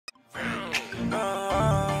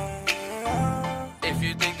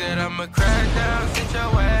I'ma crack down, sit your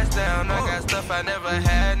ass down. I got stuff I never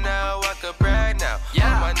had now, I could brag now.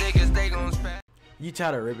 Yeah, all my niggas, they gon' spread. You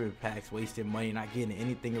tired of ripping packs, wasting money, not getting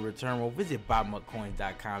anything in return? Well, visit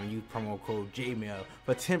buymuckcoins.com and use promo code JMell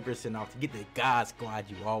for 10% off to get the God Squad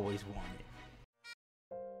you always wanted.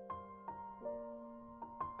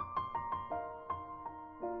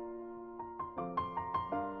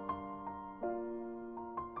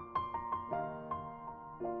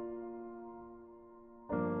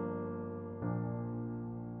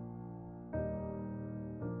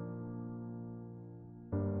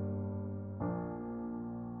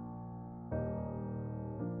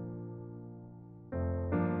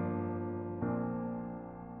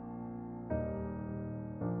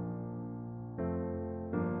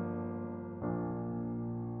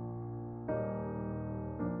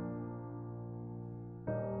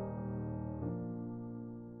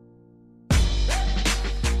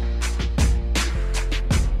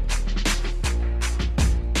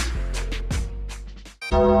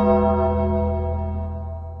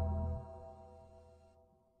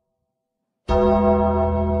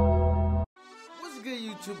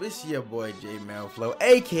 It's your boy Jmellflo,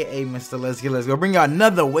 aka Mr. Let's Go. Bring y'all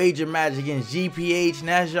another wager match against GPH. And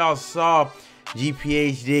as y'all saw,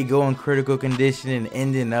 GPH did go in critical condition and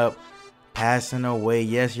ending up passing away.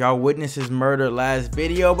 Yes, y'all witnessed his murder last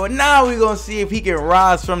video, but now we're gonna see if he can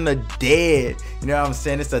rise from the dead. You know what I'm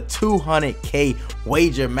saying? It's a 200K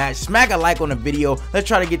wager match. Smack a like on the video. Let's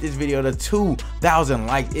try to get this video to 2,000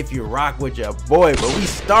 likes if you rock with your boy. But we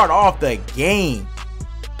start off the game.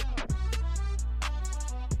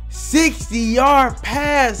 60-yard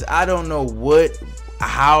pass. I don't know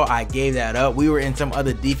how I gave that up. We were in some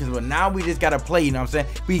other defense, but now we just gotta play. You know what I'm saying?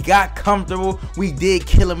 We got comfortable. We did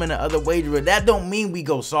kill him in the other wager, but that don't mean we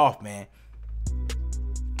go soft, man.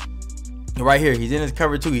 Right here, he's in his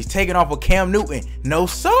cover two. He's taking off with Cam Newton. No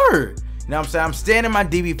sir. You know what I'm saying? I'm standing my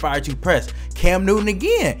DB fire to press. Cam Newton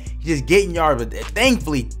again. He's just getting yards, but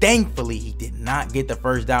thankfully, he did not get the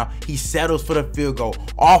first down. He settles for the field goal.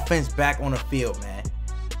 Offense back on the field, man.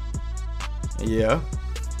 Yeah.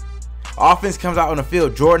 Offense comes out on the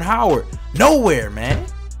field. Jordan Howard. Nowhere, man.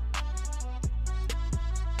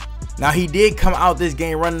 Now, he did come out this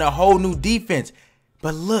game running a whole new defense.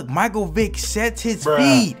 But look, Michael Vick sets his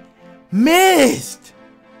feet. Missed.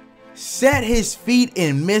 Set his feet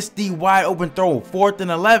and missed the wide open throw. 4th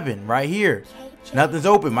and 11 right here. Nothing's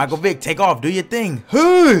open. Michael Vick, take off. Do your thing.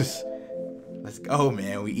 Who's? Let's go,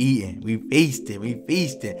 man. We eating. We feasting. We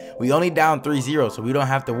feasting. We only down 3-0, so we don't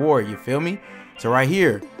have to worry. You feel me? So right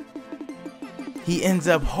here, he ends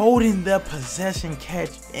up holding the possession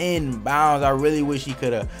catch in bounds. I really wish he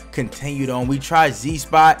could have continued on. We tried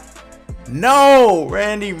Z-spot. No!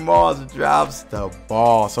 Randy Moss drops the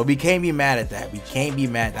ball. So we can't be mad at that. We can't be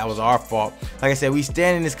mad. That was our fault. Like I said, we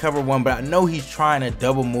stand in this cover one, but I know he's trying to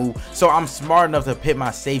double move. So I'm smart enough to pit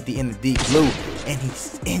my safety in the deep blue. And he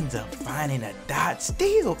ends up finding a dot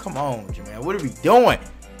steal. Come on, man. What are we doing?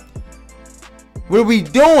 What are we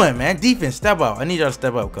doing, man? Defense, step up. I need y'all to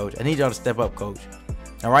step up, coach. I need y'all to step up, coach.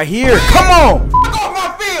 Now right here. Come on! Fuck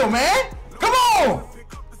off my field, man! Come on!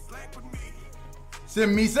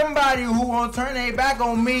 Send me somebody who won't turn their back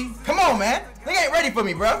on me. Come on, man. They ain't ready for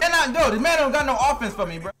me, bro. They're not doing. This man don't got no offense for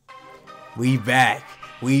me, bro. We back.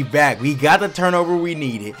 We back. We got the turnover we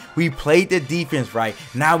needed. We played the defense right.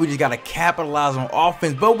 Now we just got to capitalize on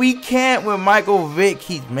offense. But we can't when Michael Vick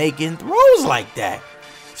keeps making throws like that.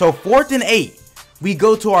 So 4th and 8. We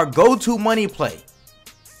go to our go-to money play.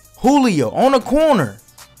 Julio on the corner.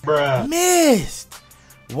 Bruh. Missed.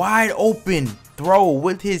 Wide open throw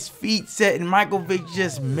with his feet set, and Michael Vick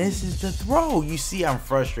just misses the throw. You see, I'm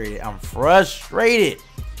frustrated. I'm frustrated.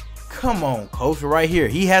 Come on, coach. Right here.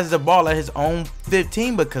 He has the ball at his own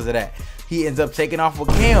 15 because of that. He ends up taking off with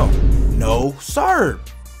Cam. No, sir.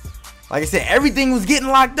 Like I said, everything was getting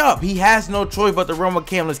locked up. He has no choice but to run with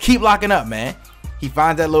Cam. Let's keep locking up, man. He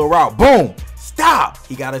finds that little route. Boom. Stop.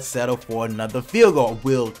 He got to settle for another field goal.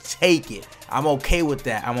 We'll take it. I'm okay with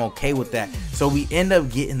that. I'm okay with that. So we end up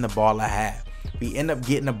getting the ball at half. We end up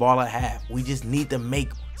getting the ball at half. We just need to make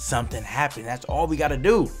something happen. That's all we got to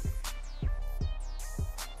do.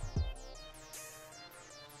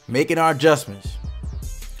 Making our adjustments.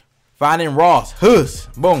 Finding Ross. Huss.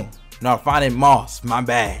 Boom. No, finding Moss. My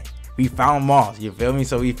bad. We found Moss. You feel me?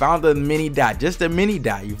 So we found the mini dot. Just a mini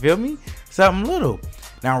dot. You feel me? Something little.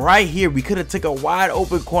 Now right here, we could have took a wide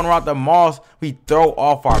open corner out the Moss. We throw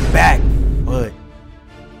off our back foot.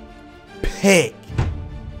 Pick.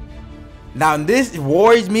 Now this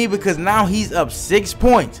worries me because now he's up 6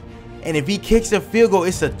 points. And if he kicks a field goal,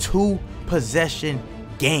 it's a 2-possession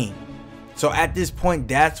game. So at this point,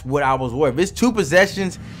 that's what I was worried. If it's 2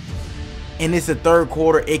 possessions, and it's the third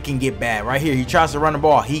quarter, it can get bad. Right here, he tries to run the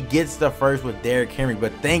ball. He gets the first with Derrick Henry,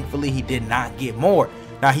 but thankfully he did not get more.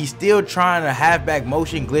 Now he's still trying to halfback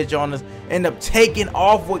motion glitch on us, end up taking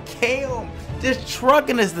off with Cam, just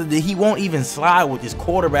trucking us. He won't even slide with his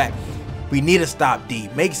quarterback. We need to stop D.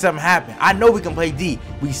 Make something happen. I know we can play D.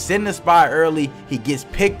 We send the spy early. He gets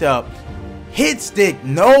picked up. Hit stick,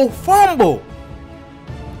 no fumble.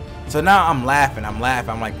 So now I'm laughing. I'm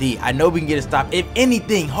like, D, I know we can get a stop. If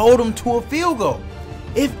anything, hold him to a field goal.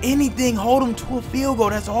 If anything, hold him to a field goal.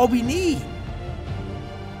 That's all we need.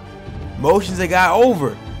 Motions the guy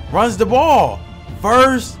over. Runs the ball.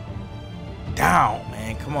 First down,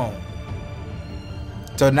 man. Come on.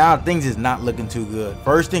 So now things is not looking too good.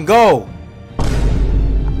 First and goal.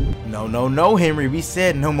 No, Henry. We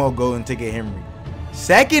said no more golden ticket, Henry.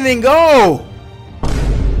 Second and goal.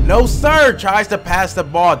 No, sir. Tries to pass the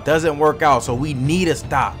ball. Doesn't work out. So we need a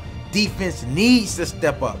stop. Defense needs to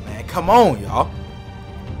step up, man. Come on, y'all.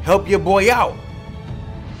 Help your boy out.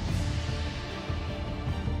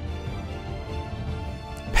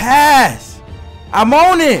 Pass. I'm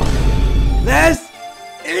on it. Let's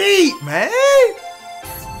eat, man.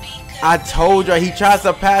 I told you, he tries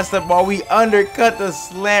to pass the ball. We undercut the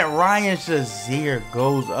slant. Ryan Shazier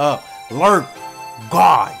goes up. Lurk.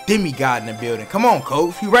 God. Demigod in the building. Come on,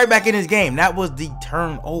 coach. He right back in his game. That was the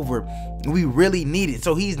turnover we really needed.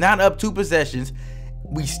 So he's not up 2 possessions.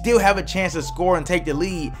 We still have a chance to score and take the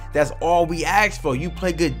lead. That's all we asked for. You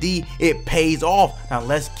play good D, it pays off. Now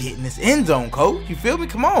let's get in this end zone, coach. You feel me?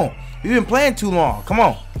 Come on. We've been playing too long. Come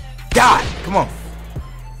on. God. Come on.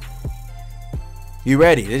 You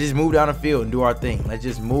ready? Let's just move down the field and do our thing. Let's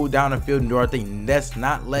just move down the field and do our thing. Let's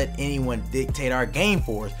not let anyone dictate our game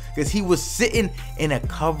for us. Because he was sitting in a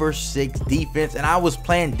cover 6 defense and I was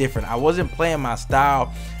playing different. I wasn't playing my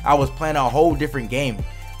style. I was playing a whole different game.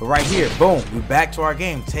 But right here, boom, we back to our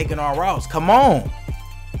game, taking our routes. Come on.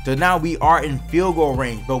 So now we are in field goal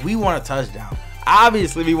range, but we want a touchdown.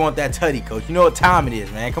 Obviously, we want that tutty, coach. You know what time it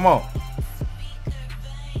is, man. Come on.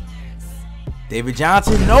 David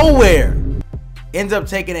Johnson, nowhere. Ends up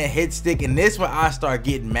taking a hit stick, and this is where I start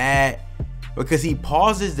getting mad because he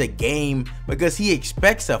pauses the game because he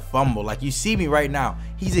expects a fumble. Like you see me right now,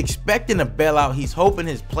 he's expecting a bailout. He's hoping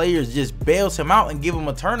his players just bails him out and give him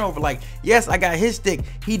a turnover. Like, yes, I got a hit stick.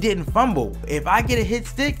 He didn't fumble. If I get a hit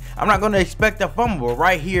stick, I'm not going to expect a fumble. But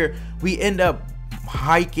right here, we end up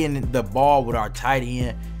hiking the ball with our tight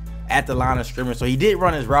end at the line of scrimmage. So he did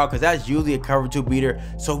run his route because that's usually a cover 2 beater.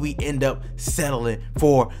 So we end up settling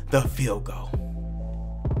for the field goal.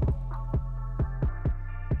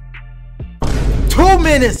 2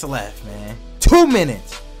 minutes left, man. 2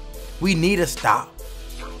 minutes. We need a stop.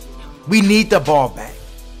 We need the ball back.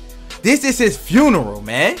 This is his funeral,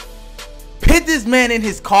 man. Put this man in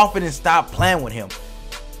his coffin and stop playing with him.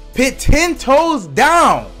 Put 10 toes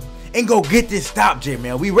down and go get this stop,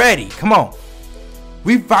 Jmell. We ready. Come on.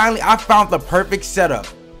 I found the perfect setup.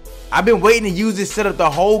 I've been waiting to use this setup the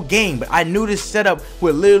whole game, but I knew this setup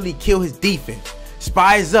would literally kill his defense.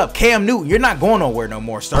 Spies up. Cam Newton, you're not going nowhere no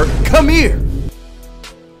more, sir. Come here.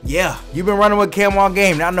 Yeah, you've been running with Cam all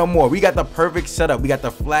game, not no more. We got the perfect setup. We got the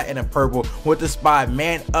flat and the purple with the spy.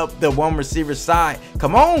 Man up the one receiver side.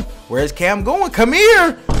 Come on. Where's Cam going? Come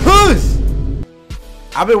here. Push.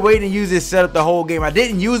 I've been waiting to use this setup the whole game. I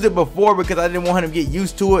didn't use it before because I didn't want him to get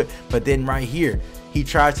used to it. But then right here, he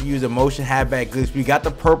tries to use a motion halfback glitch. We got the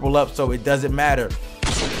purple up, so it doesn't matter.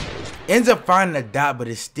 Ends up finding a dot, but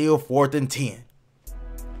it's still 4th and 10.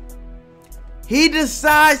 He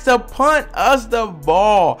decides to punt us the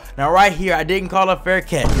ball. Now right here, I didn't call a fair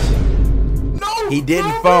catch. No, he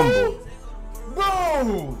didn't fumble.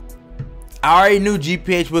 Bro. I already knew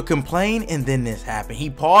GPH would complain, and then this happened. He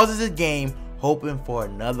pauses the game, hoping for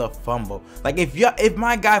another fumble. Like if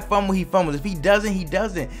my guy fumbles, he fumbles. If he doesn't, he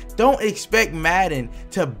doesn't. Don't expect Madden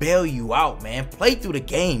to bail you out, man. Play through the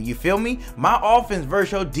game. You feel me? My offense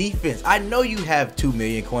versus your defense. I know you have 2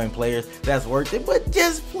 million coin players. That's worth it. But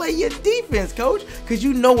just play your defense, coach. Because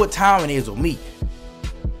you know what time it is with me.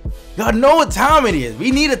 Y'all know what time it is.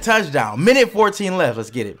 We need a touchdown. Minute 14 left.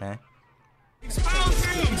 Let's get it, man.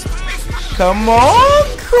 Come on,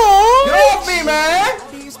 coach. Get off me, man.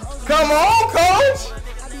 Come on, coach.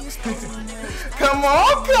 Come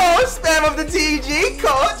on, coach. Spam up the TG,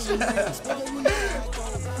 coach.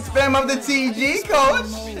 Spam up the TG,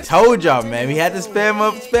 coach. Told y'all, man. We had to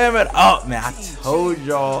spam it up, man. I told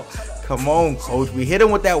y'all. Come on, coach. We hit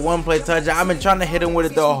him with that 1-play touchdown. I've been trying to hit him with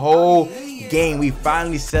it the whole game. We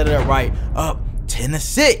finally set it up right. Up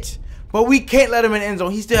 10-6. But we can't let him in the end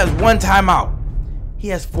zone. He still has 1 timeout. He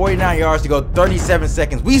has 49 yards to go, 37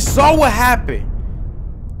 seconds. We saw what happened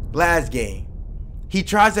last game. He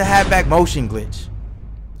tries to have back motion glitch.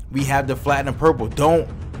 We have the flat and purple. Don't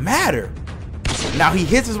matter. Now he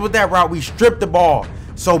hits us with that route. We strip the ball.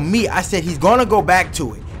 So I said he's gonna go back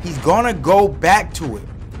to it. He's gonna go back to it.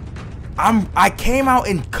 I came out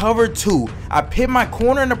in cover 2. I pit my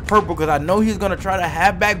corner in the purple because I know he's gonna try to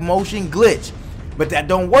have back motion glitch. But that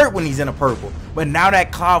don't work when he's in a purple. But now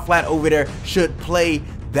that cloud flat over there should play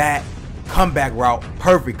that comeback route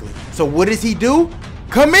perfectly. So what does he do?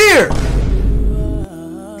 Come here.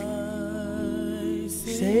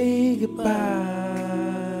 Say goodbye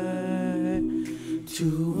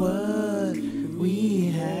to what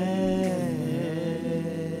we had.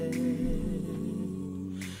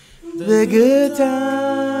 The good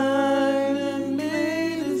time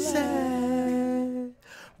made us sad.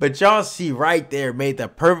 But y'all see right there, made the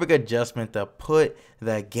perfect adjustment to put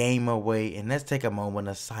the game away. And let's take a moment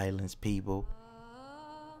of silence, people.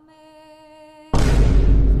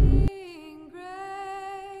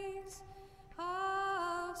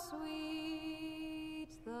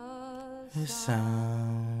 The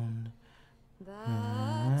sound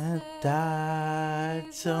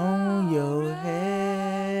dots on your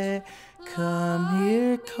head. Come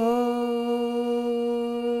here, coach,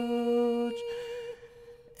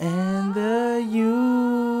 and the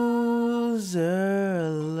user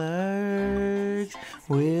alerts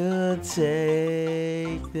will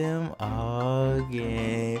take them all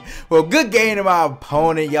game. Well, good game to my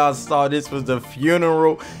opponent. Y'all saw this was the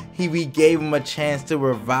funeral. We gave him a chance to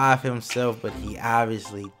revive himself, but he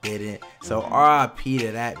obviously didn't. So R.I.P.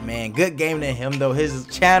 to that man. Good game to him though. His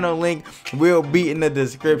channel link will be in the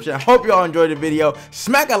description. I hope y'all enjoyed the video.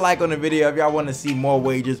 Smack a like on the video if y'all want to see more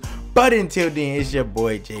wagers. But until then, it's your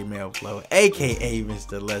boy Jmellflo, aka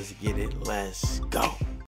Mr. Let's Get It. Let's go.